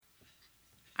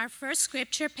Our first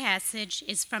scripture passage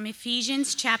is from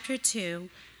Ephesians chapter 2,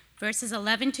 verses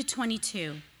 11 to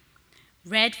 22,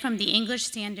 read from the English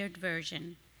Standard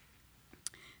Version.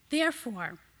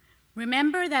 Therefore,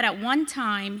 remember that at one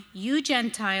time you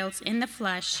Gentiles in the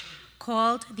flesh,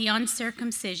 called the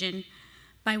uncircumcision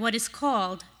by what is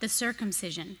called the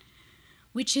circumcision,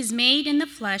 which is made in the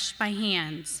flesh by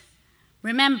hands.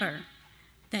 Remember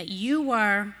that you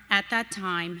were at that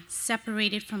time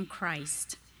separated from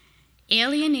Christ,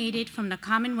 alienated from the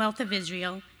commonwealth of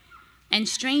Israel, and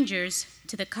strangers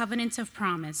to the covenants of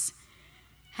promise,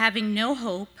 having no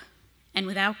hope and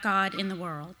without God in the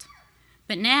world.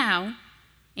 But now,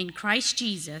 in Christ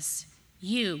Jesus,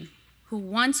 you, who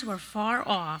once were far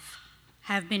off,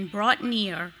 have been brought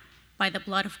near by the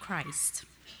blood of Christ.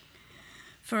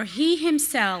 For he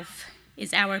himself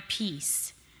is our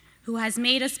peace, who has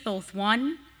made us both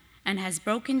one and has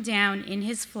broken down in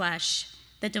his flesh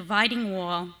the dividing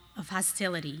wall of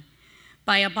hostility,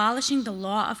 by abolishing the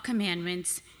law of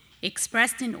commandments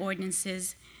expressed in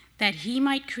ordinances, that he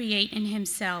might create in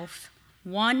himself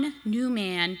one new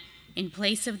man in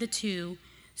place of the two,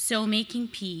 so making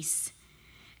peace,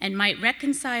 and might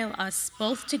reconcile us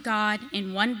both to God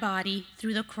in one body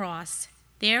through the cross,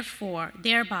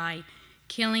 thereby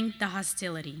killing the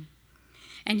hostility.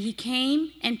 And he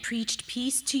came and preached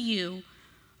peace to you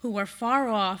who were far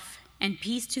off, and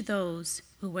peace to those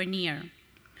who were near.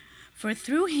 For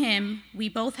through him we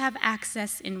both have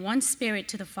access in one spirit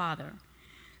to the Father.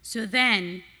 So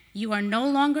then you are no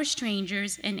longer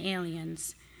strangers and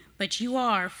aliens, but you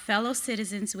are fellow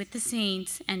citizens with the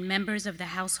saints and members of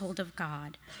the household of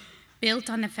God, built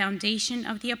on the foundation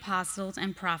of the apostles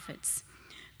and prophets,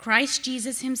 Christ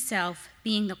Jesus himself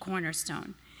being the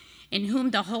cornerstone, in whom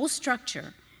the whole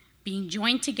structure, being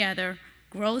joined together,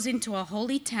 grows into a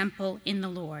holy temple in the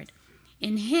Lord.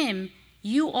 In him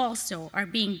you also are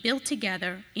being built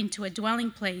together into a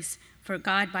dwelling place for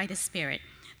God by the Spirit.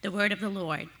 The word of the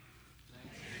Lord.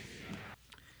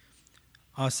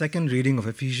 Our second reading of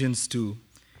Ephesians 2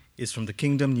 is from the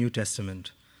Kingdom New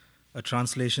Testament, a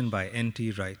translation by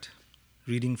N.T. Wright,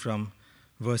 reading from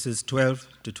verses 12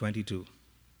 to 22.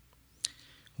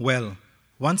 Well,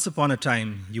 once upon a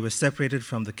time you were separated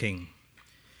from the King.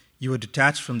 You were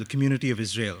detached from the community of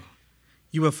Israel.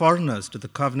 You were foreigners to the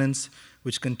covenants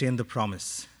which contained the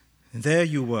promise. There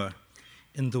you were,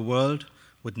 in the world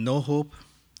with no hope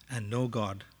and no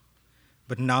God.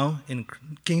 But now, in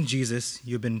King Jesus,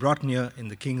 you've been brought near in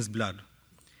the King's blood.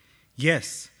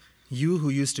 Yes, you who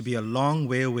used to be a long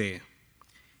way away.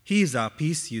 He is our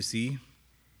peace, you see.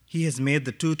 He has made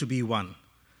the two to be one.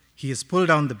 He has pulled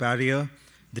down the barrier,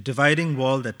 the dividing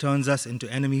wall that turns us into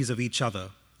enemies of each other.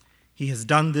 He has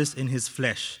done this in his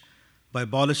flesh, by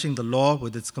abolishing the law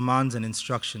with its commands and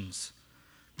instructions.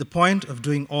 The point of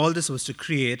doing all this was to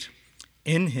create,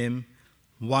 in him,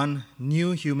 one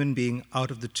new human being out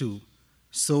of the two,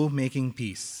 so making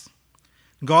peace.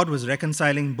 God was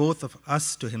reconciling both of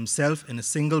us to himself in a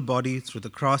single body through the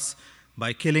cross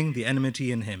by killing the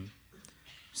enmity in him.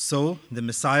 So the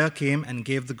Messiah came and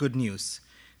gave the good news.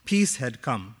 Peace had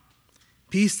come.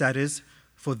 Peace, that is,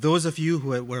 for those of you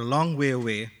who were a long way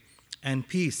away, and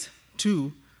peace,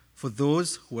 too, for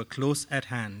those who are close at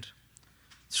hand.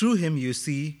 Through him, you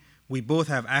see, we both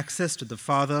have access to the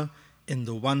Father in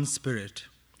the one Spirit.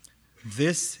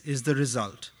 This is the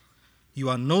result. You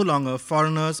are no longer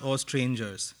foreigners or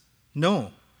strangers.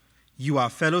 No, you are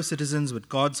fellow citizens with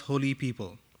God's holy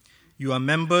people. You are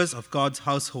members of God's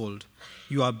household.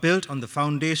 You are built on the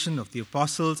foundation of the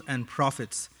apostles and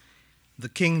prophets, the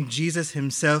King Jesus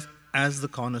himself as the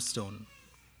cornerstone.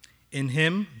 In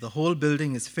him, the whole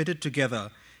building is fitted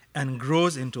together and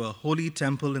grows into a holy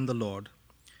temple in the Lord.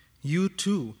 You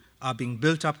too are being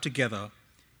built up together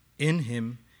in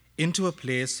him into a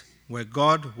place where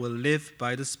God will live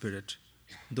by the Spirit.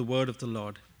 The word of the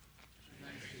Lord.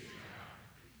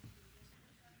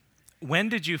 When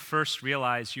did you first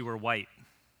realize you were white?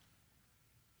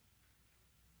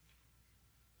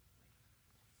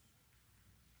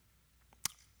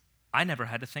 I never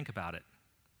had to think about it.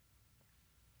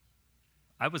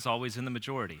 I was always in the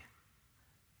majority.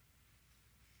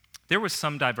 There was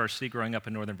some diversity growing up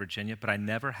in Northern Virginia, but I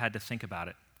never had to think about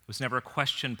it. It was never a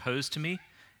question posed to me.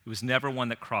 It was never one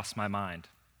that crossed my mind.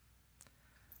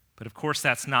 But of course,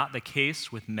 that's not the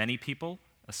case with many people,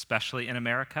 especially in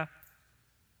America.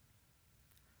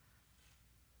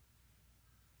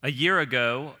 A year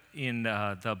ago, in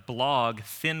the blog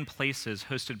Thin Places,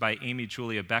 hosted by Amy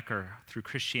Julia Becker through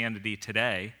Christianity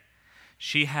Today,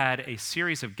 she had a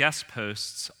series of guest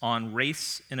posts on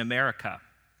race in America.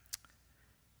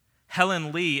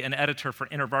 Helen Lee, an editor for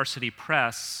InterVarsity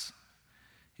Press,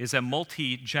 is a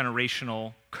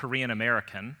multi-generational Korean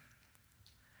American.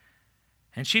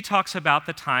 And she talks about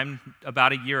the time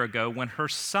about a year ago when her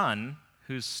son,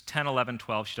 who's 10, 11,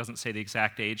 12, she doesn't say the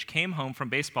exact age, came home from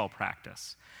baseball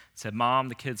practice. Said, "Mom,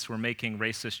 the kids were making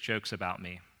racist jokes about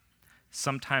me.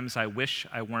 Sometimes I wish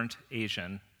I weren't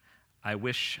Asian. I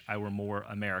wish I were more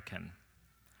American."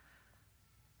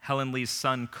 Helen Lee's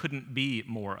son couldn't be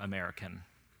more American.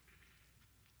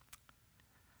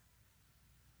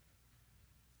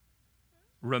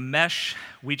 Ramesh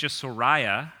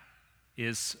Wijesuraya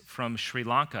is from Sri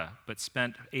Lanka, but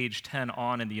spent age 10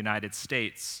 on in the United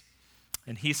States.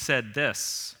 And he said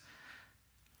this: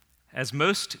 "As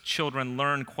most children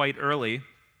learn quite early,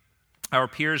 our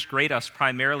peers grade us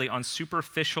primarily on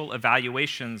superficial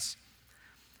evaluations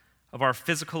of our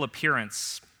physical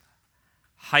appearance,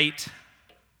 height,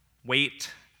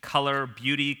 weight, color,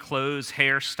 beauty, clothes,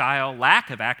 hairstyle,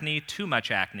 lack of acne, too much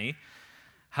acne.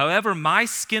 However, my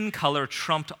skin color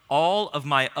trumped all of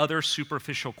my other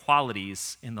superficial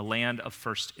qualities in the land of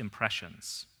first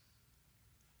impressions."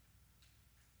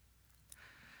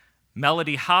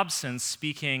 Mellody Hobson,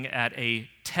 speaking at a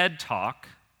TED Talk,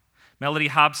 Mellody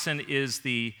Hobson is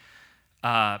the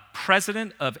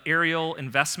president of Ariel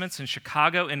Investments in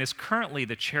Chicago and is currently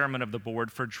the chairman of the board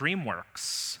for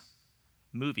DreamWorks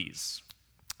Movies.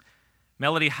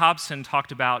 Mellody Hobson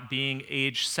talked about being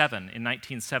age 7 in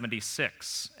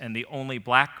 1976 and the only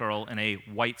black girl in a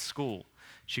white school.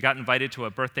 She got invited to a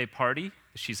birthday party.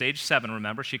 She's age 7,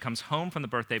 remember. She comes home from the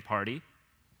birthday party,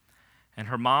 and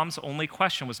her mom's only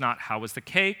question was not, "How was the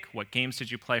cake? What games did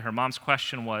you play?" Her mom's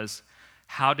question was,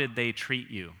 "How did they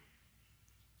treat you?"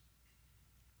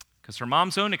 Because her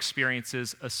mom's own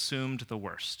experiences assumed the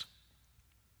worst.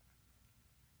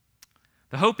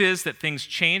 The hope is that things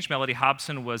change. Mellody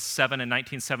Hobson was 7 in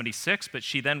 1976, but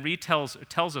she then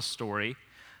tells a story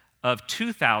of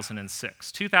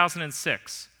 2006.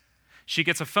 2006, she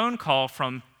gets a phone call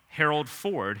from Harold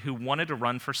Ford, who wanted to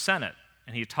run for Senate.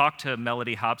 And he talked to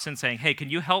Mellody Hobson saying, "Hey, can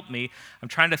you help me? I'm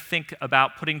trying to think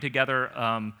about putting together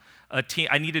a team.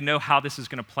 I need to know how this is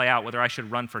going to play out, whether I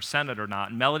should run for Senate or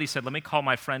not." And Mellody said, "Let me call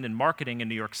my friend in marketing in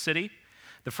New York City."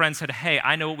 The friend said, "Hey,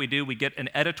 I know what we do. We get an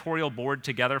editorial board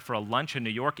together for a lunch in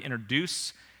New York,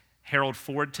 introduce Harold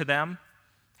Ford to them."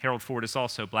 Harold Ford is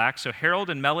also black. So Harold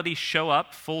and Mellody show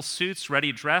up, full suits,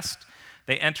 ready dressed.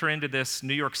 They enter into this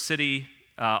New York City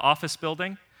office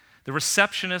building. The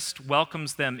receptionist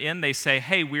welcomes them in. They say,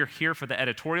 "Hey, we're here for the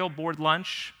editorial board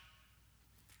lunch."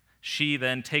 She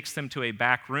then takes them to a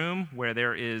back room where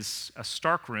there is a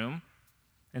Stark room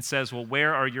and says, "Well,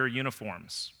 where are your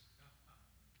uniforms?"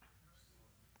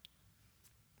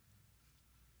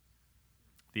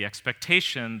 The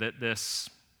expectation that this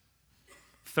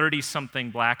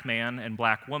 30-something black man and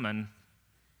black woman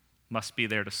must be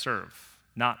there to serve,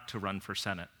 not to run for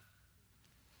Senate.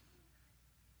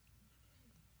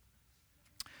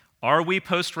 Are we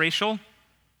post-racial?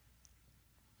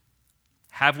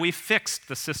 Have we fixed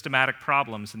the systematic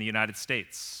problems in the United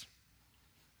States?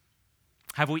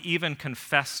 Have we even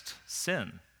confessed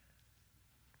sin?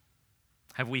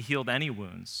 Have we healed any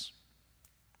wounds?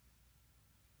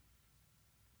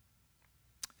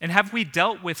 And have we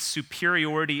dealt with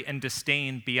superiority and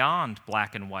disdain beyond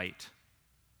black and white?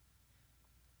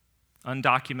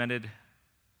 Undocumented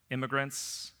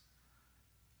immigrants,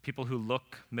 people who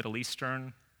look Middle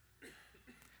Eastern,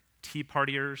 Tea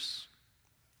Partiers,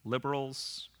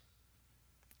 liberals.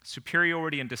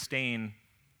 Superiority and disdain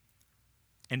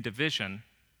and division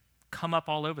come up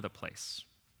all over the place.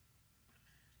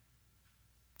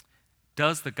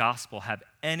 Does the gospel have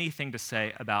anything to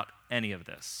say about any of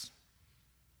this?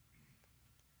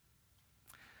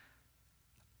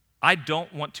 I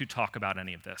don't want to talk about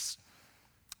any of this.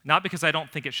 Not because I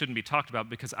don't think it shouldn't be talked about,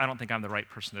 because I don't think I'm the right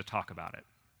person to talk about it.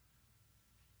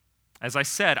 As I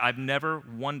said, I've never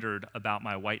wondered about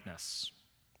my whiteness.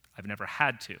 I've never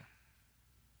had to.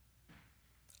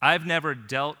 I've never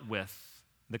dealt with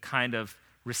the kind of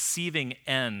receiving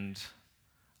end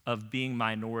of being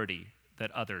minority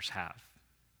that others have.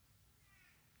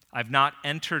 I've not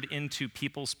entered into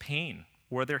people's pain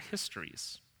or their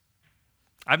histories.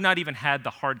 I've not even had the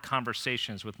hard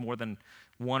conversations with more than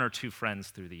 1 or 2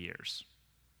 friends through the years.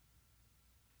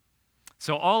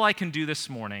 So all I can do this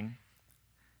morning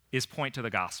is point to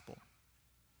the gospel.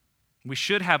 We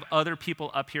should have other people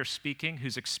up here speaking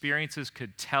whose experiences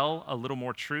could tell a little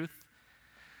more truth,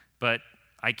 but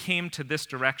I came to this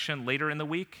direction later in the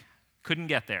week, couldn't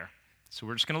get there. So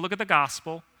we're just going to look at the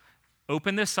gospel,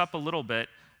 open this up a little bit,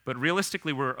 but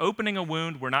realistically, we're opening a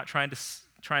wound. We're not trying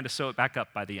to sew it back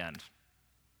up by the end.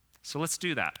 So let's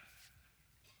do that.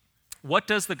 What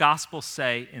does the gospel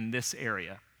say in this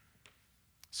area?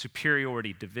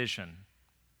 superiority, division?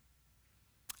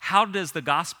 How does the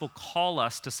gospel call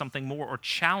us to something more or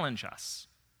challenge us?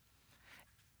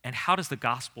 And how does the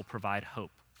gospel provide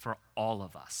hope for all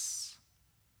of us?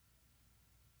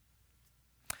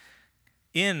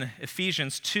 In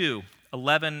Ephesians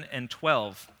 2:11 and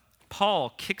 12, Paul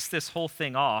kicks this whole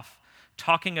thing off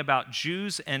talking about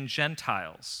Jews and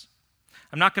Gentiles.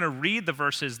 I'm not going to read the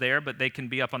verses there, but they can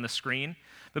be up on the screen.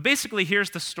 But basically, here's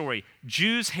the story.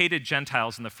 Jews hated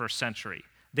Gentiles in the first century.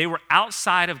 They were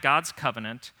outside of God's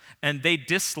covenant, and they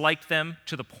disliked them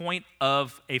to the point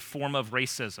of a form of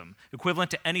racism,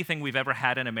 equivalent to anything we've ever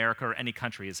had in America or any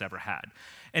country has ever had.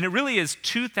 And it really is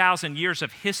 2,000 years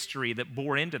of history that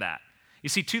bore into that. You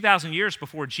see, 2,000 years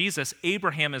before Jesus,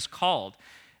 Abraham is called,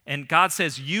 and God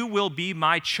says, "You will be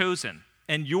my chosen,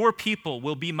 and your people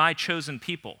will be my chosen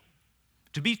people."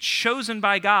 To be chosen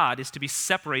by God is to be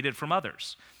separated from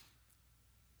others.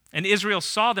 And Israel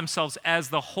saw themselves as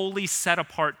the holy,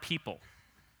 set-apart people.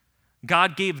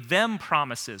 God gave them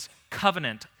promises,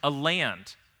 covenant, a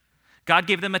land. God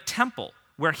gave them a temple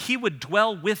where he would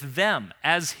dwell with them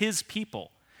as his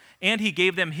people. And he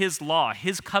gave them his law,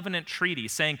 his covenant treaty,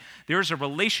 saying, there's a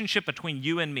relationship between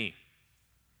you and me.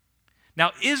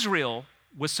 Now, Israel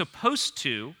was supposed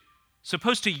to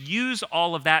use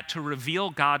all of that to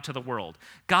reveal God to the world.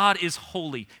 God is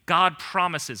holy. God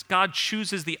promises. God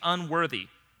chooses the unworthy.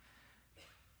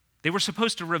 They were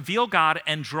supposed to reveal God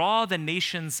and draw the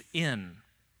nations in,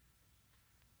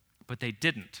 but they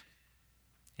didn't.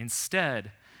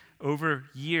 Instead, over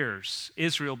years,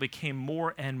 Israel became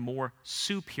more and more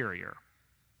superior.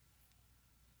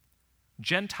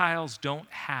 Gentiles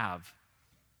don't have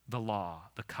the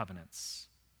law, the covenants.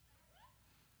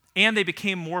 And they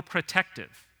became more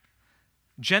protective.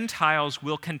 Gentiles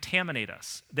will contaminate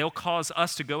us. They'll cause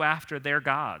us to go after their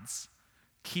gods.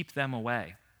 Keep them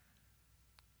away.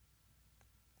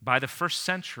 By the first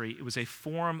century, it was a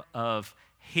form of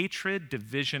hatred,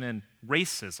 division, and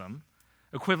racism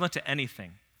equivalent to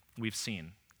anything we've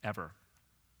seen ever.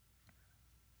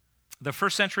 The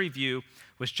first century view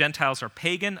was Gentiles are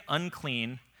pagan,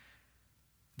 unclean.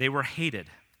 They were hated.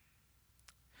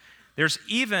 There's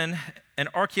even an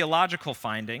archaeological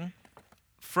finding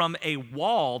from a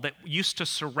wall that used to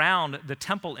surround the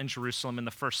temple in Jerusalem in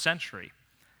the first century.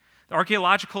 The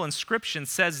archaeological inscription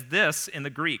says this in the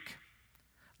Greek: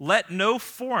 "Let no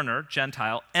foreigner,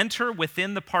 Gentile, enter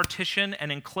within the partition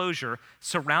and enclosure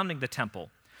surrounding the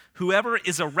temple. Whoever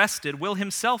is arrested will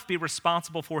himself be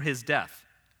responsible for his death,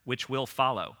 which will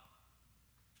follow."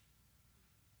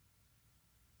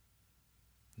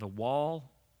 The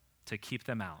wall to keep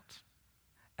them out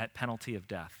at penalty of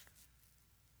death.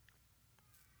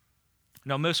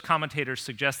 Now, most commentators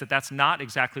suggest that that's not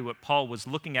exactly what Paul was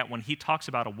looking at when he talks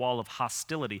about a wall of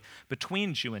hostility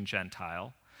between Jew and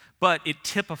Gentile, but it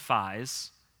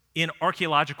typifies in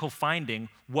archaeological finding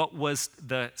what was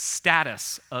the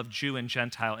status of Jew and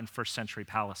Gentile in first century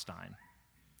Palestine.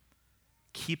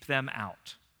 Keep them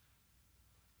out.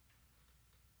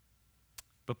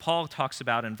 But Paul talks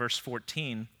about in verse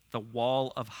 14 the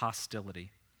wall of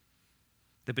hostility.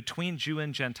 That between Jew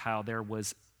and Gentile there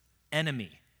was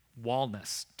enemy,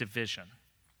 wallness, division.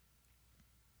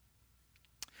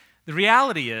 The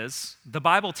reality is, the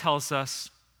Bible tells us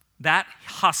that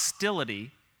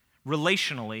hostility,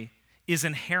 relationally, is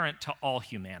inherent to all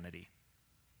humanity.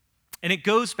 And it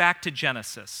goes back to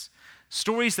Genesis.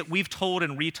 Stories that we've told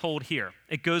and retold here.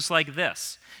 It goes like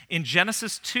this. In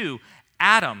Genesis 2,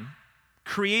 Adam,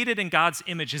 created in God's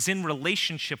image, is in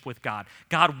relationship with God.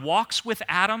 God walks with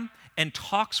Adam and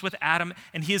talks with Adam,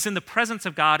 and he is in the presence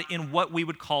of God in what we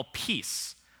would call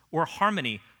peace or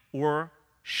harmony or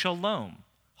shalom,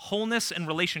 wholeness and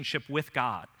relationship with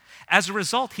God. As a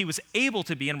result, he was able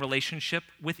to be in relationship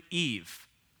with Eve.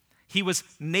 He was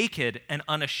naked and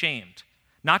unashamed,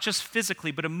 not just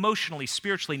physically, but emotionally,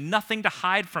 spiritually, nothing to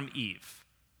hide from Eve.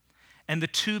 And the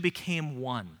two became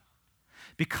one.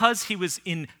 Because he was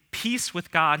in peace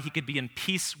with God, he could be in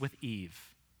peace with Eve.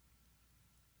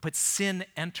 But sin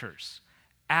enters.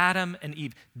 Adam and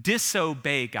Eve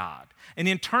disobey God. And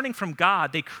in turning from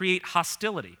God, they create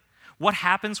hostility. What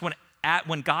happens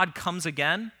when God comes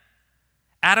again?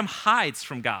 Adam hides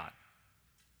from God.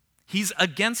 He's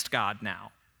against God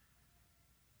now.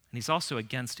 And he's also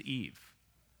against Eve.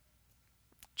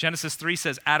 Genesis 3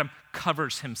 says Adam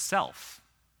covers himself,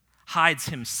 hides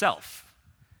himself.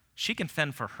 She can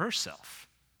fend for herself.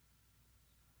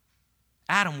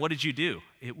 Adam, what did you do?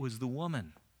 It was the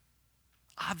woman.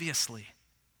 Obviously.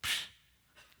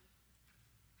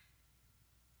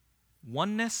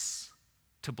 Oneness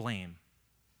to blame.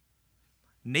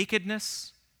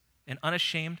 Nakedness and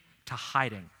unashamed to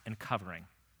hiding and covering.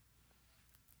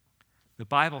 The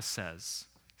Bible says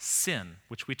sin,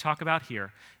 which we talk about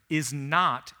here, is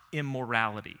not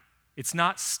immorality. It's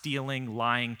not stealing,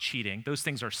 lying, cheating. Those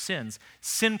things are sins.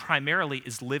 Sin primarily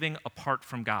is living apart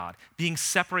from God, being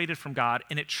separated from God,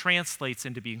 and it translates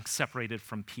into being separated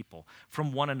from people,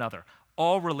 from one another.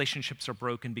 All relationships are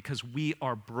broken because we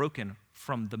are broken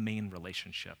from the main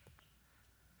relationship.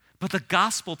 But the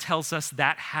gospel tells us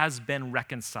that has been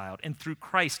reconciled, and through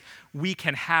Christ, we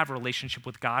can have a relationship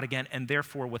with God again, and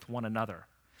therefore with one another.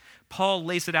 Paul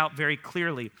lays it out very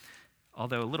clearly,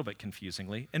 although a little bit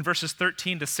confusingly, in verses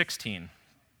 13 to 16.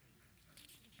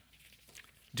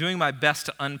 Doing my best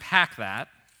to unpack that,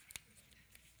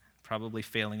 probably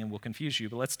failing and will confuse you,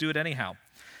 but let's do it anyhow.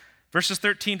 Verses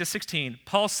 13 to 16,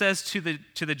 Paul says to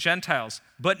the Gentiles,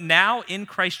 "But now in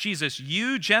Christ Jesus,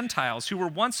 you Gentiles who were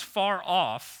once far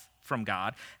off from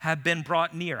God have been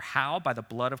brought near." How? By the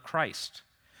blood of Christ.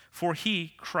 For he,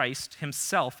 Christ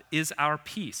himself, is our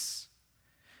peace.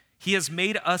 He has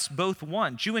made us both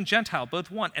one, Jew and Gentile,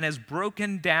 both one, and has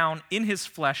broken down in his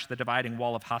flesh the dividing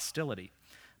wall of hostility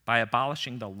by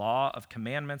abolishing the law of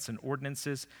commandments and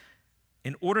ordinances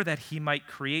in order that he might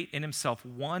create in himself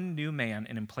one new man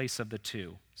in place of the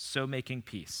two, so making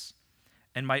peace,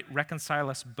 and might reconcile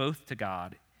us both to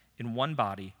God in one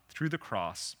body through the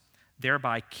cross,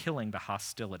 thereby killing the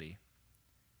hostility.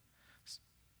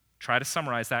 Try to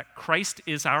summarize that. Christ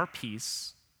is our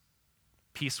peace,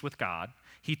 peace with God.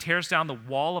 He tears down the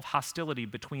wall of hostility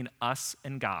between us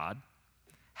and God.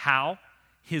 How?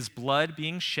 His blood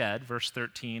being shed, verse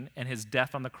 13, and his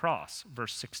death on the cross,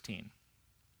 verse 16.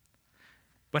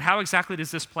 But how exactly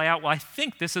does this play out? Well, I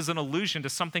think this is an allusion to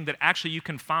something that actually you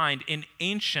can find in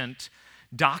ancient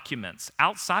documents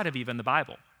outside of even the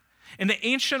Bible. In the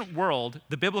ancient world,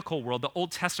 the biblical world, the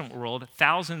Old Testament world,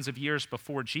 thousands of years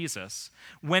before Jesus,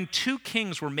 when two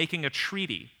kings were making a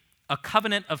treaty, a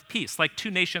covenant of peace, like two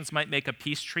nations might make a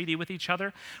peace treaty with each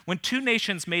other. When two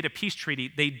nations made a peace treaty,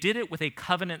 they did it with a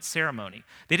covenant ceremony.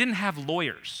 They didn't have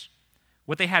lawyers.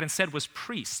 What they had instead was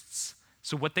priests.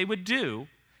 So what they would do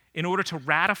in order to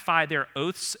ratify their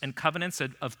oaths and covenants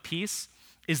of peace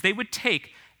is they would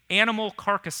take animal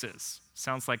carcasses.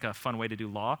 Sounds like a fun way to do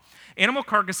law. Animal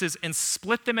carcasses and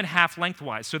split them in half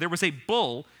lengthwise. So there was a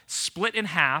bull split in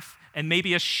half and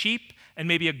maybe a sheep and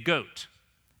maybe a goat.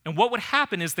 And what would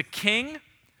happen is the king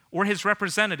or his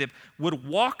representative would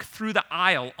walk through the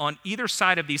aisle on either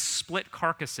side of these split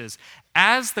carcasses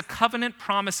as the covenant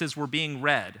promises were being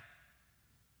read.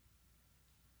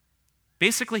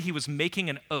 Basically, he was making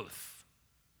an oath.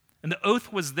 And the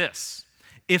oath was this: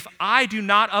 if I do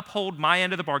not uphold my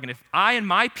end of the bargain, if I and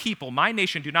my people, my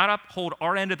nation, do not uphold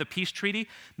our end of the peace treaty,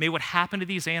 may what happened to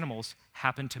these animals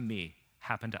happen to me,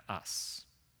 happen to us.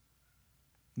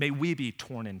 May we be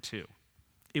torn in two.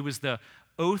 It was the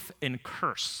oath and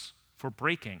curse for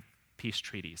breaking peace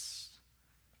treaties.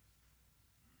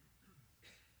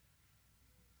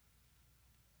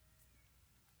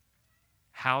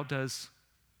 How does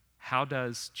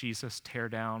Jesus tear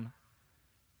down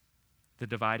the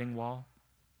dividing wall?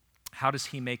 How does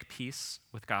he make peace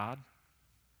with God?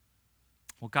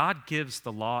 Well, God gives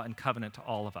the law and covenant to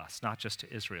all of us, not just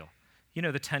to Israel. You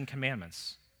know, the 10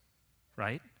 Commandments,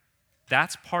 right?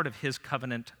 That's part of his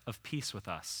covenant of peace with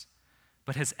us.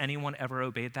 But has anyone ever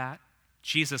obeyed that?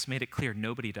 Jesus made it clear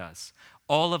nobody does.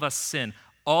 All of us sin.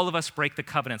 All of us break the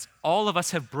covenants. All of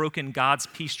us have broken God's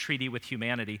peace treaty with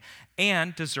humanity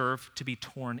and deserve to be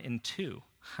torn in two.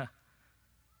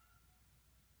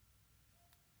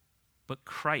 But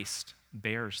Christ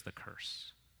bears the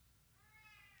curse.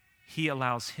 He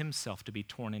allows himself to be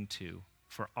torn in two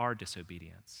for our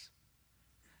disobedience.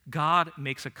 God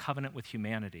makes a covenant with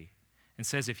humanity and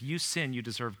says, if you sin, you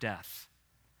deserve death.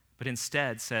 But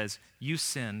instead says, you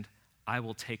sinned, I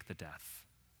will take the death.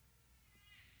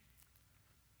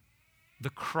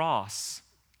 The cross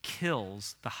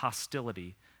kills the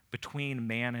hostility between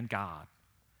man and God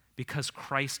because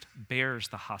Christ bears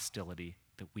the hostility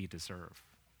that we deserve.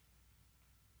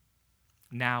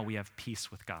 Now we have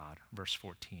peace with God, verse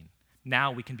 14.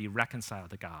 Now we can be reconciled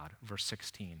to God, verse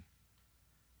 16.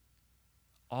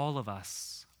 All of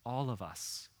us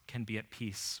can be at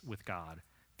peace with God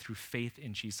through faith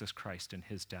in Jesus Christ and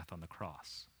his death on the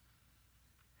cross.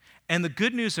 And the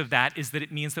good news of that is that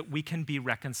it means that we can be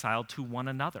reconciled to one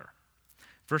another.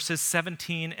 Verses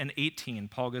 17 and 18,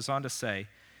 Paul goes on to say,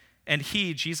 and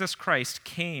he, Jesus Christ,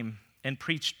 came and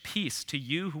preached peace to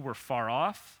you who were far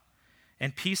off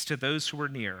and peace to those who were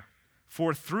near.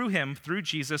 For through him, through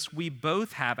Jesus, we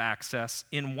both have access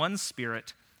in one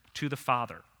Spirit to the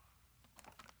Father.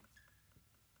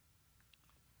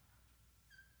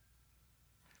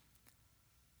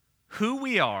 Who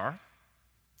we are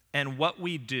and what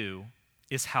we do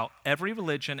is how every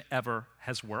religion ever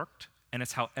has worked, and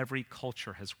it's how every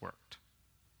culture has worked.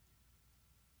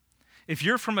 If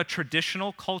you're from a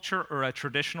traditional culture or a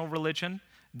traditional religion,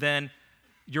 then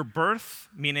your birth,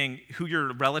 meaning who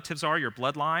your relatives are, your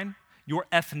bloodline, your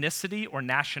ethnicity or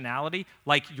nationality,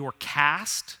 like your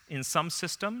caste in some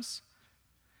systems,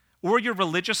 or your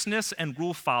religiousness and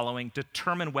rule following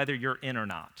determine whether you're in or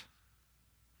not.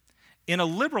 In a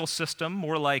liberal system,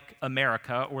 more like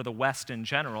America or the West in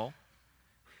general,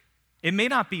 it may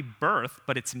not be birth,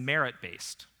 but it's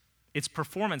merit-based. It's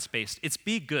performance-based. It's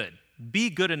be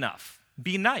good enough,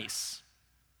 be nice,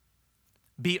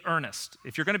 be earnest.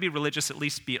 If you're going to be religious, at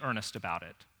least be earnest about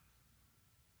it.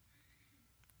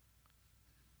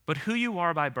 But who you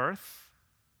are by birth,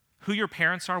 who your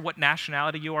parents are, what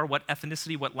nationality you are, what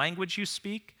ethnicity, what language you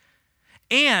speak,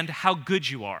 and how good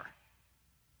you are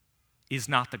is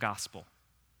not the gospel.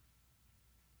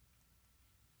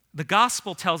 The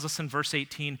gospel tells us in verse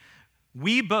 18,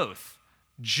 we both,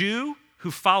 Jew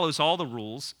who follows all the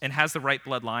rules and has the right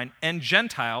bloodline, and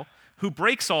Gentile who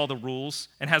breaks all the rules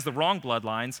and has the wrong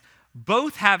bloodlines,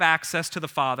 both have access to the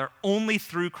Father only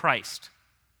through Christ.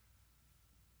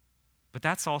 But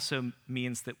that also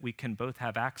means that we can both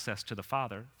have access to the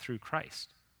Father through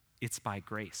Christ. It's by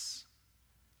grace.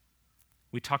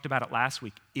 We talked about it last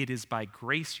week. It is by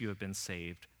grace you have been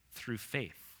saved through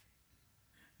faith,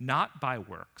 not by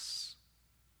works,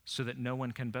 so that no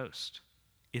one can boast.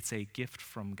 It's a gift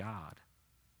from God.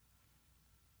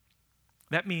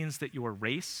 That means that your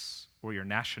race or your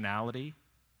nationality,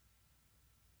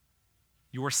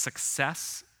 your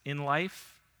success in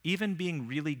life, even being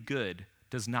really good,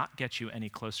 does not get you any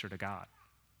closer to God.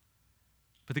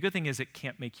 But the good thing is it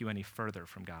can't make you any further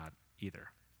from God either.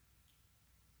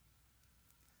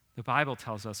 The Bible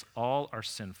tells us all are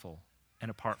sinful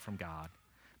and apart from God,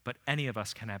 but any of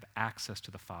us can have access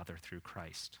to the Father through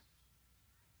Christ.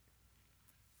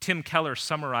 Tim Keller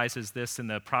summarizes this in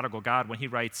The Prodigal God when he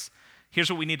writes, here's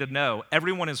what we need to know.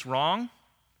 Everyone is wrong.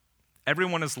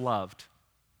 Everyone is loved.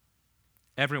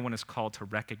 Everyone is called to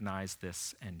recognize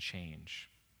this and change.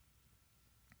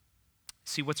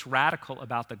 See, what's radical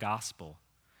about the gospel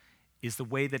is the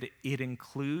way that it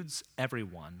includes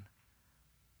everyone.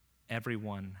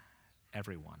 Everyone.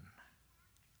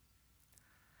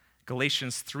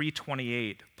 Galatians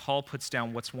 3:28, Paul puts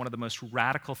down what's one of the most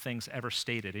radical things ever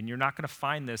stated, and you're not going to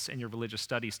find this in your religious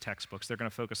studies textbooks. They're going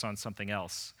to focus on something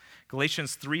else.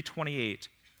 Galatians 3:28,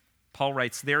 Paul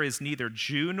writes, there is neither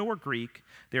Jew nor Greek,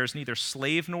 there is neither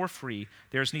slave nor free,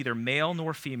 there is neither male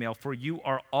nor female, for you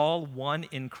are all one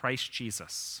in Christ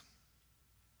Jesus.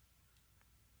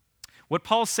 What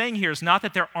Paul's saying here is not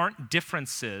that there aren't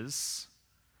differences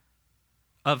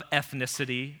of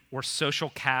ethnicity or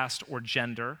social caste or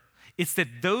gender. It's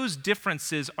that those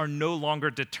differences are no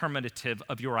longer determinative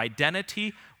of your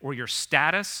identity or your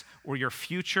status or your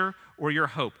future or your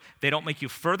hope. They don't make you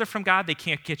further from God. They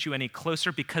can't get you any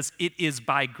closer because it is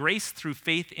by grace through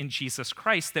faith in Jesus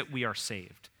Christ that we are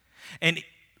saved. And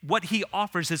what he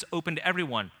offers is open to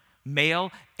everyone,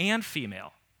 male and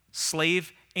female,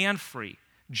 slave and free,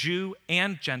 Jew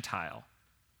and Gentile,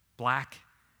 black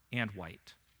and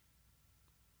white.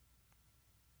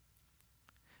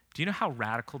 Do you know how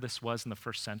radical this was in the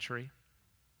first century?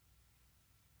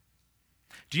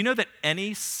 Do you know that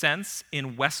any sense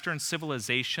in Western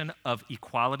civilization of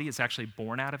equality is actually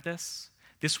born out of this?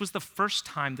 This was the first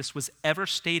time this was ever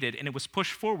stated, and it was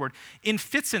pushed forward in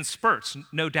fits and spurts,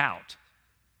 no doubt.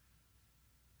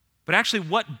 But actually,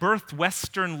 what birthed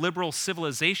Western liberal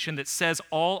civilization that says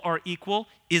all are equal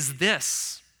is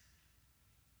this.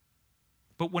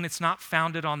 But when it's not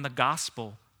founded on the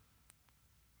gospel,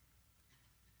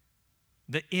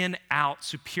 the in-out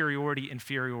superiority,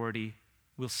 inferiority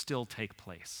will still take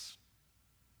place.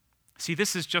 See,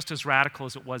 this is just as radical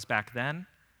as it was back then.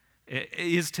 It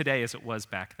is today as it was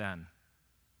back then.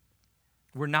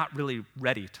 We're not really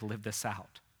ready to live this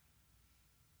out.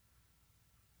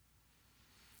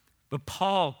 But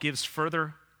Paul gives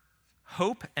further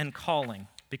hope and calling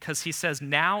because he says,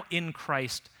 now in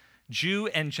Christ, Jew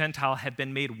and Gentile have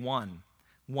been made one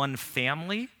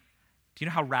family. Do you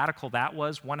know how radical that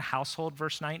was? One household,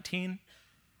 verse 19.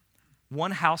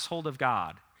 One household of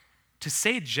God. To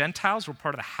say Gentiles were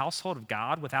part of the household of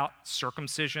God without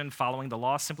circumcision, following the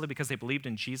law, simply because they believed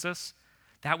in Jesus,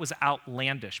 that was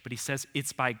outlandish. But he says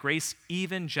it's by grace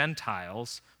even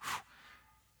Gentiles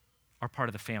are part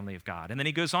of the family of God. And then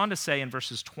he goes on to say in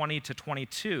verses 20 to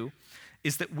 22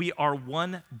 is that we are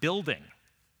one building.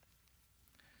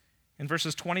 In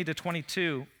verses 20 to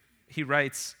 22, he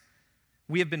writes,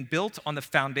 We have been built on the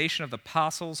foundation of the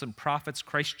apostles and prophets,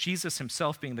 Christ Jesus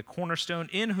himself being the cornerstone,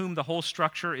 in whom the whole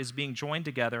structure is being joined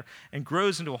together and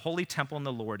grows into a holy temple in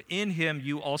the Lord. In him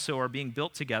you also are being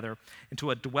built together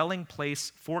into a dwelling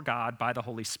place for God by the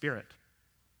Holy Spirit.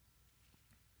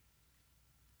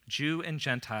 Jew and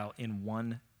Gentile in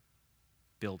one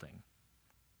building,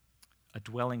 a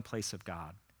dwelling place of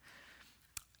God.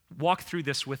 Walk through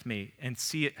this with me and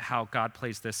see how God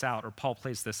plays this out, or Paul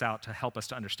plays this out to help us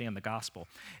to understand the gospel.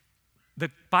 The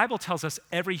Bible tells us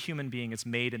every human being is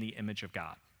made in the image of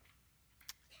God.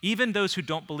 Even those who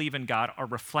don't believe in God are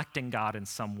reflecting God in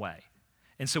some way.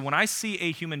 And so when I see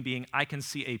a human being, I can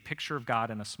see a picture of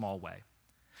God in a small way.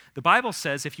 The Bible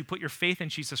says if you put your faith in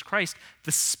Jesus Christ,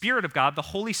 the Spirit of God, the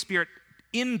Holy Spirit,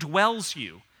 indwells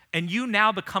you, and you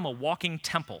now become a walking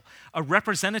temple, a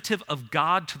representative of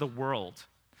God to the world.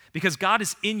 Because God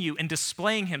is in you and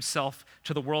displaying himself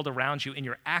to the world around you in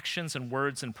your actions and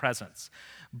words and presence.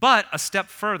 But a step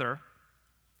further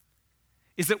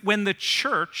is that when the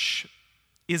church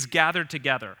is gathered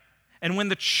together, and when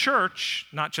the church,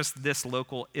 not just this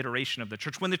local iteration of the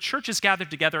church, when the church is gathered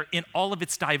together in all of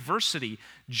its diversity,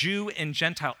 Jew and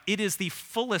Gentile, it is the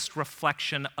fullest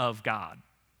reflection of God.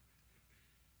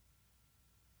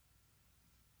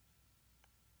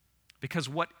 Because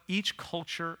what each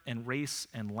culture and race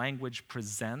and language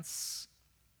presents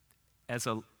as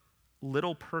a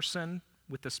little person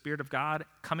with the Spirit of God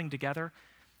coming together,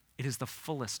 it is the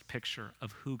fullest picture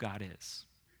of who God is.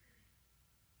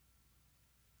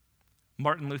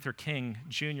 Martin Luther King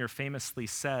Jr. famously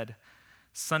said,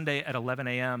 Sunday at 11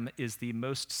 a.m. is the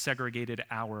most segregated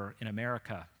hour in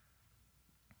America.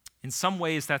 In some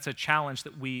ways, that's a challenge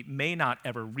that we may not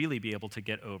ever really be able to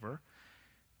get over.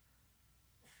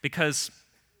 Because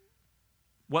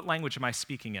what language am I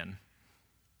speaking in?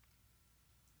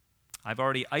 I've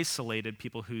already isolated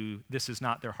people who this is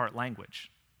not their heart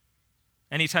language.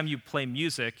 Anytime you play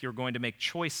music, you're going to make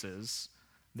choices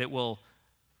that will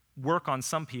work on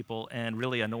some people and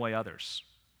really annoy others.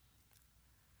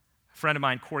 A friend of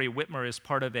mine, Corey Whitmer, is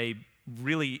part of a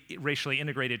really racially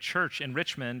integrated church in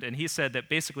Richmond, and he said that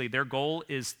basically their goal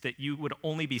is that you would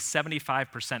only be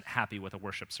 75% happy with a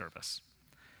worship service.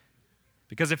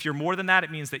 Because if you're more than that, it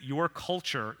means that your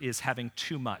culture is having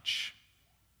too much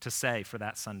to say for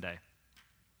that Sunday.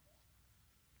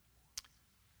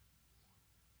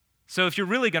 So if you're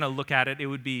really going to look at it, it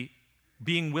would be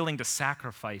being willing to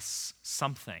sacrifice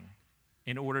something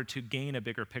in order to gain a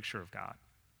bigger picture of God.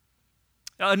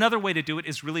 Another way to do it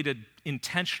is really to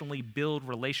intentionally build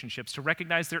relationships, to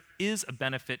recognize there is a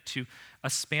benefit to a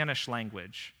Spanish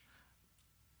language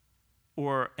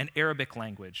or an Arabic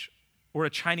language or a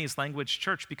Chinese language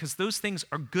church, because those things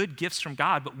are good gifts from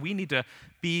God, but we need to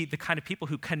be the kind of people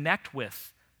who connect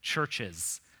with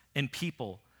churches and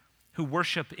people who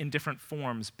worship in different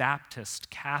forms: Baptist,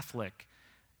 Catholic,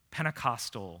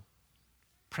 Pentecostal,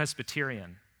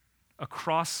 Presbyterian,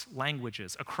 across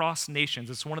languages, across nations.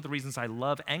 It's one of the reasons I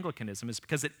love Anglicanism, is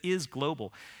because it is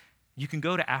global. You can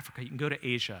go to Africa, you can go to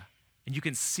Asia, and you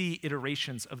can see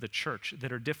iterations of the church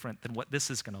that are different than what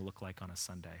this is going to look like on a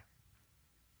Sunday.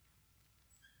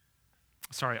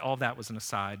 Sorry, all of that was an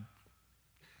aside.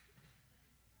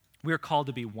 We are called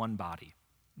to be one body,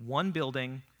 one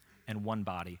building and one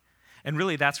body. And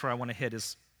really that's where I want to hit,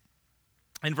 is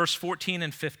in verse 14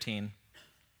 and 15.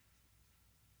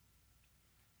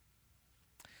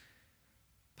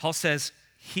 Paul says,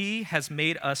 he has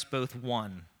made us both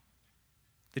one.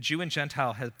 The Jew and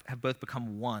Gentile have both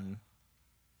become one.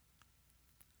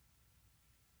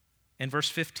 In verse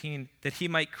 15, that he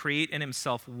might create in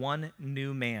himself one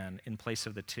new man in place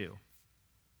of the two.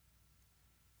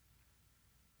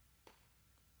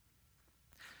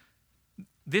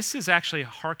 This is actually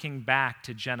harking back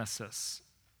to Genesis.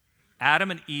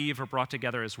 Adam and Eve are brought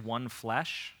together as one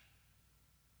flesh.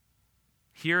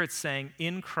 Here it's saying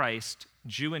in Christ,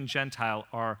 Jew and Gentile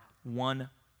are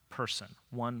one person,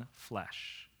 one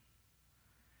flesh.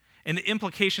 And the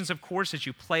implications, of course, as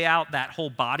you play out that whole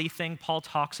body thing, Paul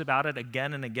talks about it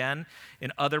again and again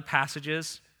in other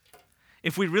passages.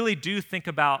 If we really do think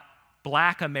about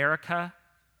Black America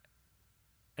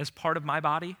as part of my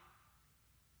body,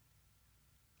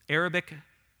 Arabic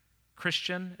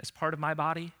Christian as part of my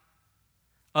body,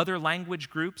 other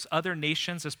language groups, other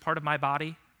nations as part of my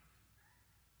body,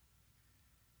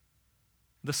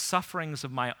 the sufferings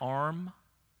of my arm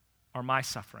are my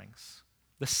sufferings.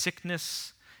 The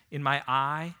sickness in my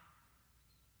eye,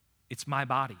 it's my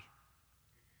body.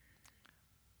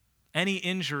 Any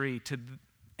injury to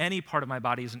any part of my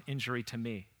body is an injury to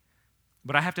me.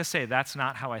 But I have to say, that's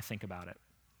not how I think about it.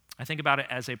 I think about it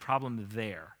as a problem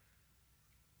there.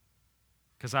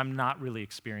 because I'm not really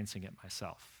experiencing it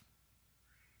myself.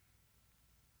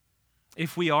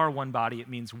 If we are one body, it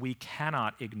means we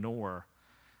cannot ignore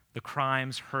the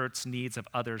crimes, hurts, needs of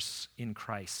others in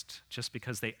Christ just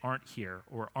because they aren't here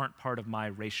or aren't part of my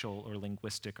racial or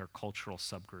linguistic or cultural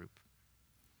subgroup.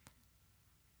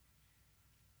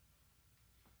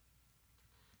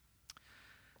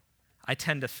 I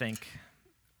tend to think,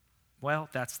 well,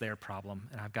 that's their problem,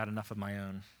 and I've got enough of my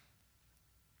own.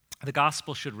 The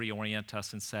gospel should reorient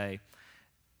us and say,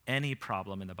 any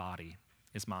problem in the body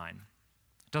is mine.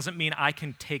 It doesn't mean I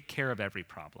can take care of every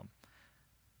problem,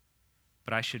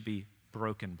 but I should be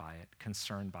broken by it,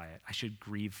 concerned by it. I should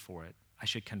grieve for it. I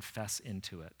should confess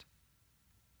into it.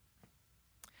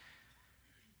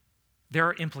 There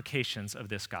are implications of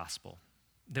this gospel,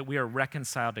 that we are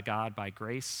reconciled to God by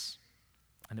grace,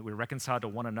 and that we're reconciled to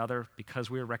one another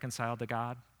because we are reconciled to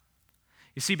God.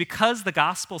 You see, because the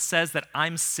gospel says that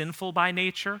I'm sinful by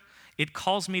nature, it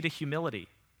calls me to humility,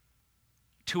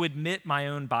 to admit my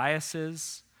own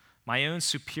biases, my own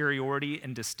superiority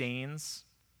and disdains.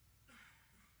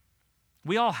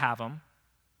 We all have them.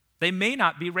 They may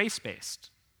not be race-based.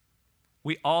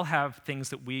 We all have things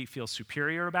that we feel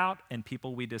superior about and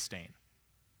people we disdain.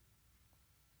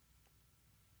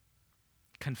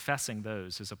 Confessing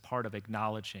those is a part of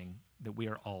acknowledging that we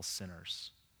are all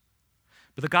sinners.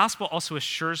 But the gospel also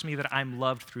assures me that I'm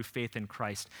loved through faith in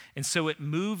Christ, and so it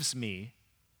moves me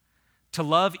to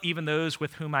love even those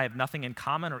with whom I have nothing in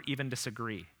common or even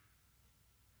disagree.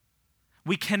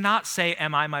 We cannot say,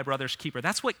 am I my brother's keeper?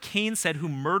 That's what Cain said, who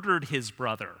murdered his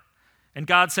brother. And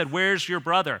God said, where's your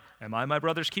brother? Am I my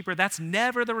brother's keeper? That's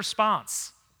never the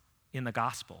response in the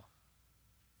gospel.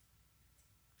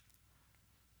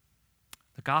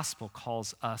 The gospel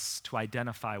calls us to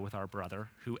identify with our brother,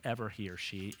 whoever he or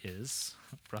she is,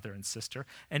 brother and sister,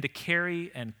 and to carry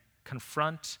and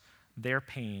confront their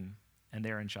pain and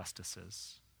their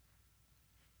injustices.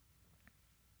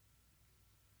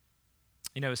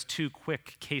 You know, as two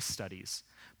quick case studies,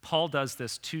 Paul does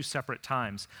this 2 separate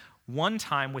times. One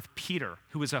time with Peter,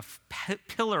 who was a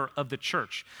pillar of the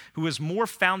church, who was more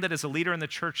founded as a leader in the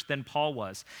church than Paul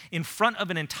was. In front of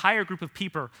an entire group of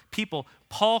people,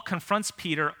 Paul confronts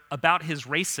Peter about his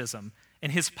racism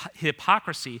and his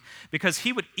hypocrisy because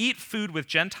he would eat food with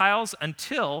Gentiles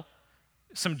until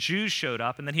some Jews showed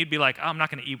up, and then he'd be like, oh, I'm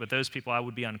not going to eat with those people, I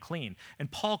would be unclean.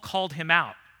 And Paul called him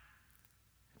out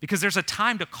because there's a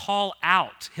time to call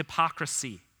out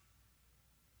hypocrisy.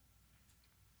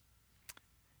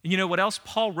 You know what else?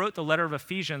 Paul wrote the letter of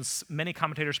Ephesians, many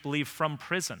commentators believe, from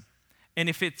prison. And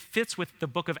if it fits with the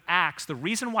book of Acts, the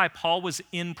reason why Paul was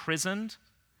imprisoned,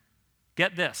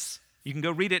 get this, you can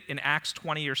go read it in Acts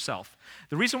 20 yourself.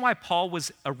 The reason why Paul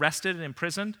was arrested and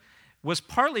imprisoned was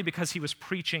partly because he was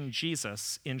preaching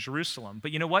Jesus in Jerusalem.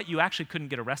 But you know what? You actually couldn't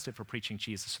get arrested for preaching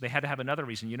Jesus, so they had to have another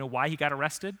reason. You know why he got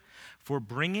arrested? For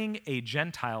bringing a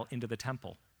Gentile into the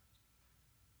temple.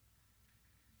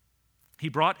 He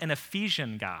brought an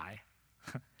Ephesian guy,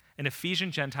 an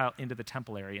Ephesian Gentile, into the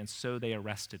temple area, and so they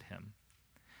arrested him.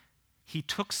 He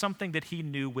took something that he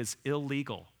knew was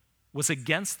illegal, was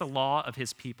against the law of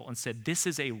his people, and said, this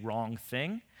is a wrong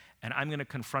thing, and I'm going to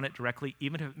confront it directly,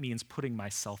 even if it means putting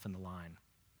myself in the line.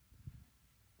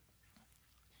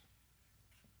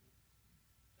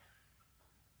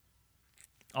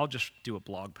 I'll just do a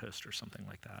blog post or something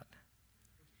like that.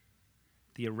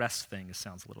 The arrest thing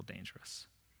sounds a little dangerous.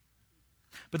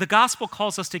 But the gospel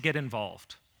calls us to get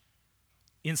involved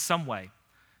in some way,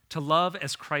 to love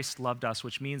as Christ loved us,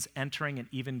 which means entering and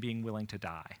even being willing to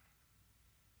die.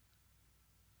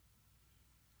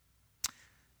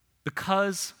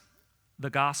 Because the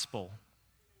gospel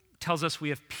tells us we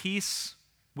have peace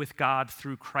with God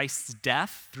through Christ's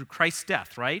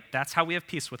death, right? That's how we have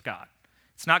peace with God.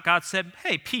 It's not God said,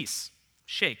 hey, peace,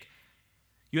 shake.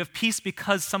 You have peace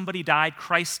because somebody died,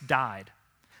 Christ died.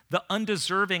 The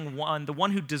undeserving one, the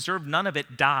one who deserved none of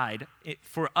it, died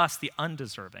for us, the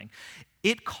undeserving.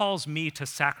 It calls me to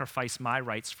sacrifice my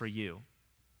rights for you.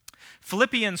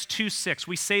 Philippians 2:6,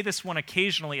 we say this one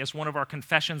occasionally as one of our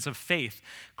confessions of faith.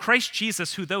 Christ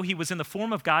Jesus, who though he was in the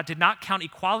form of God, did not count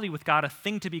equality with God a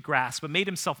thing to be grasped, but made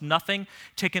himself nothing,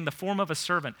 taking the form of a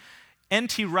servant.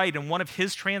 N.T. Wright, in one of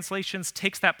his translations,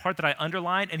 takes that part that I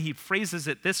underlined and he phrases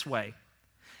it this way.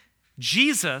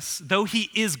 Jesus, though he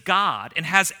is God and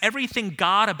has everything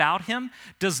God about him,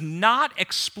 does not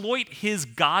exploit his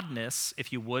godness,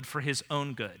 if you would, for his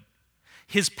own good.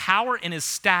 His power and his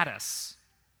status,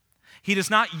 he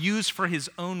does not use for his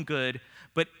own good,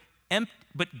 but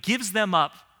gives them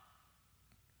up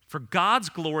for God's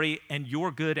glory and your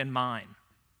good and mine.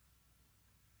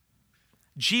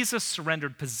 Jesus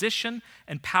surrendered position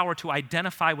and power to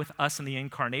identify with us in the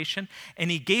incarnation, and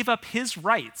he gave up his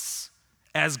rights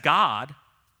as God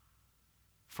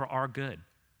for our good.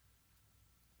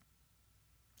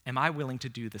 Am I willing to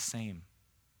do the same?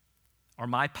 Are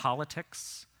my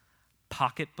politics,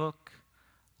 pocketbook,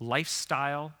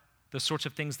 lifestyle, the sorts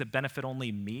of things that benefit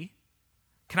only me?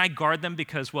 Can I guard them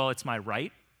because, well, it's my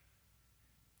right?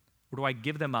 Or do I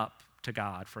give them up to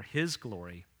God for his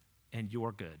glory and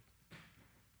your good?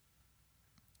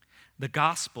 The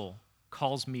gospel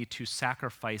calls me to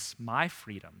sacrifice my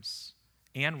freedoms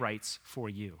and rights for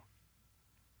you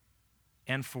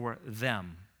and for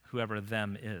them, whoever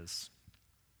them is.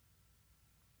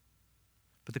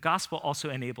 But the gospel also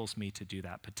enables me to do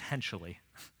that, potentially.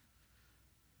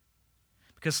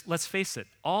 Because let's face it,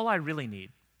 all I really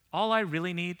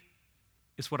need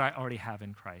is what I already have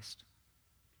in Christ.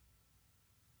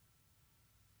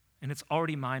 And it's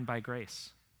already mine by grace.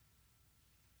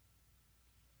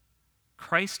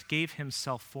 Christ gave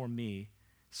himself for me,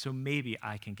 so maybe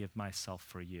I can give myself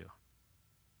for you.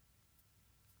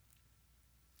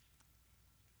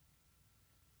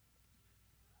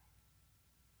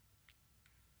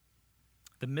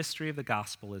 The mystery of the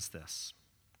gospel is this.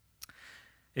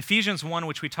 Ephesians 1,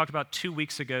 which we talked about 2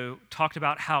 weeks ago, talked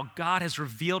about how God has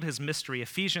revealed his mystery.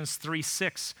 Ephesians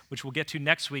 3:6, which we'll get to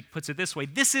next week, puts it this way.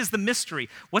 This is the mystery.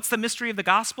 What's the mystery of the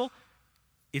gospel?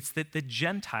 It's that the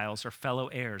Gentiles are fellow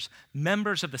heirs,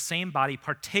 members of the same body,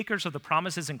 partakers of the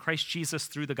promises in Christ Jesus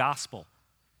through the gospel.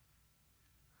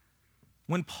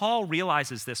 When Paul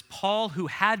realizes this, Paul, who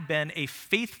had been a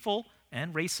faithful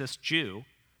and racist Jew,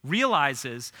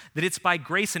 realizes that it's by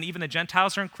grace and even the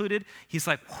Gentiles are included. He's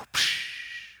like, what?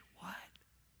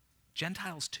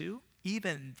 Gentiles too?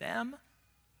 Even them?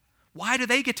 Why do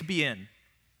they get to be in?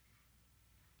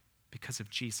 Because of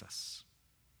Jesus.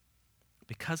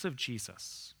 Because of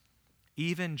Jesus,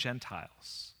 even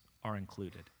Gentiles are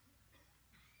included,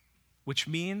 which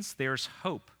means there's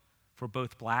hope for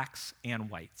both blacks and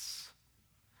whites,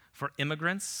 for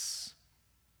immigrants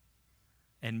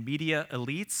and media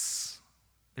elites.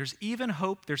 There's even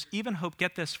hope,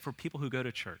 get this, for people who go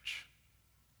to church,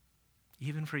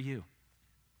 even for you.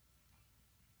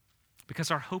 Because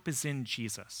our hope is in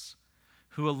Jesus,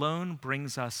 who alone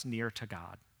brings us near to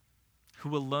God,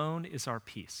 who alone is our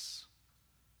peace.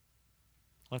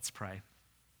 Let's pray.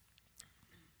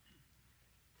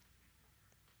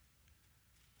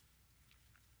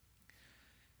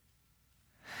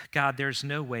 God, there's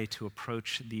no way to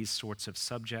approach these sorts of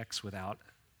subjects without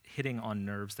hitting on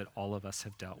nerves that all of us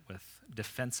have dealt with: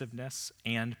 defensiveness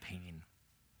and pain,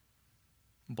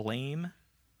 blame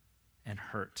and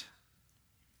hurt.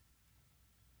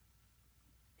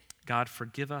 God,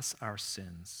 forgive us our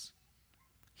sins,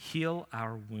 heal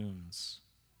our wounds,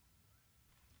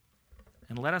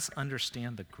 and let us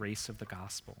understand the grace of the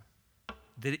gospel,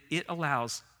 that it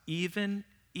allows even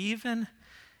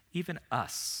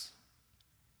us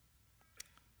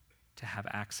to have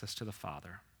access to the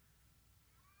Father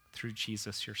through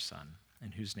Jesus, your Son,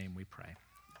 in whose name we pray.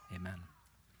 Amen.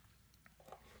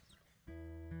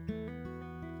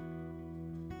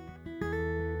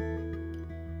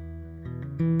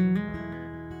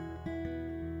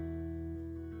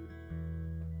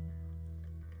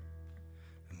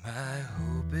 My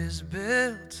hope is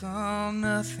built on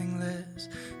nothing less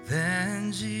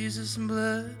than Jesus'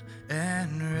 blood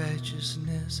and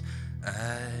righteousness.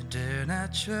 I dare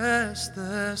not trust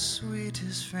the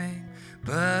sweetest fame,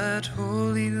 but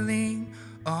wholly lean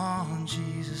on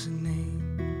Jesus'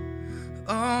 name.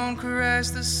 On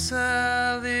Christ the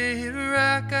solid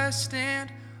rock I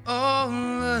stand, all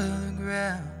other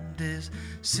ground is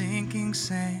sinking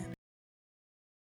sand.